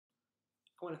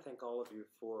I want to thank all of you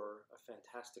for a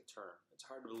fantastic term. It's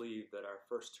hard to believe that our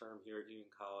first term here at Union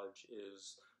College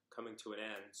is coming to an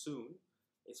end soon.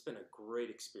 It's been a great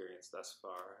experience thus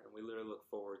far, and we literally look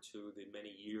forward to the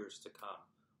many years to come,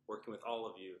 working with all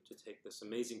of you to take this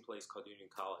amazing place called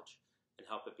Union College and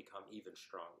help it become even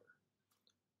stronger.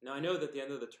 Now, I know that the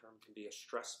end of the term can be a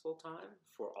stressful time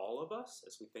for all of us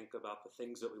as we think about the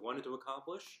things that we wanted to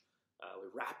accomplish. We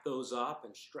wrap those up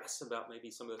and stress about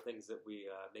maybe some of the things that we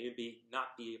maybe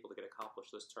not be able to get accomplished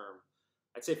this term.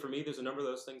 I'd say for me, there's a number of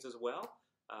those things as well.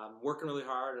 Working really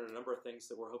hard on a number of things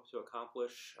that we're hoping to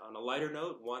accomplish. On a lighter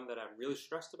note, one that I'm really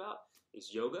stressed about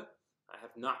is yoga. I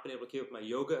have not been able to keep up my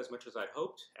yoga as much as I'd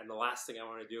hoped, and the last thing I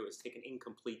want to do is take an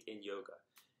incomplete in yoga.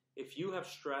 If you have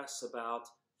stress about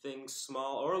things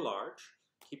small or large,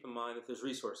 keep in mind that there's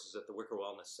resources at the Wicker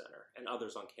Wellness Center and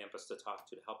others on campus to talk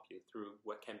to help you through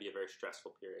what can be a very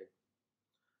stressful period.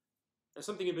 Now,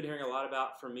 something you've been hearing a lot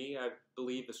about from me, I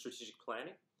believe, is strategic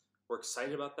planning. We're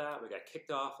excited about that. We got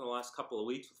kicked off in the last couple of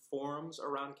weeks with forums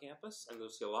around campus, and you'll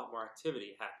see a lot more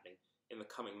activity happening in the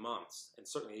coming months, and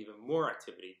certainly even more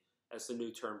activity as the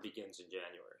new term begins in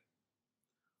January.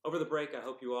 Over the break, I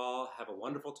hope you all have a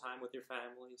wonderful time with your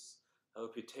families. I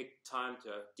hope you take time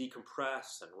to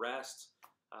decompress and rest.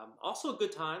 Also a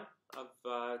good time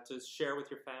to share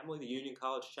with your family the Union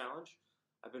College Challenge.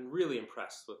 I've been really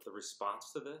impressed with the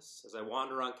response to this. As I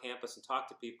wander around campus and talk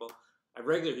to people, I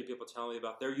regularly hear people telling me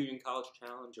about their Union College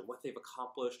Challenge and what they've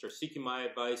accomplished or seeking my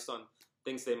advice on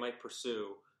things they might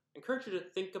pursue. I encourage you to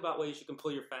think about ways you can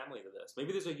pull your family into this.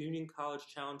 Maybe there's a Union College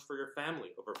Challenge for your family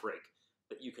over break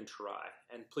that you can try.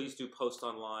 And please do post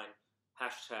online,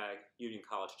 #Union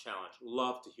College Challenge.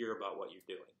 Love to hear about what you're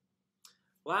doing.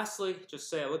 Lastly, just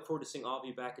say I look forward to seeing all of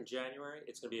you back in January.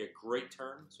 It's going to be a great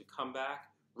term as we come back,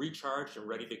 recharged and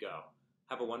ready to go.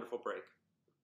 Have a wonderful break.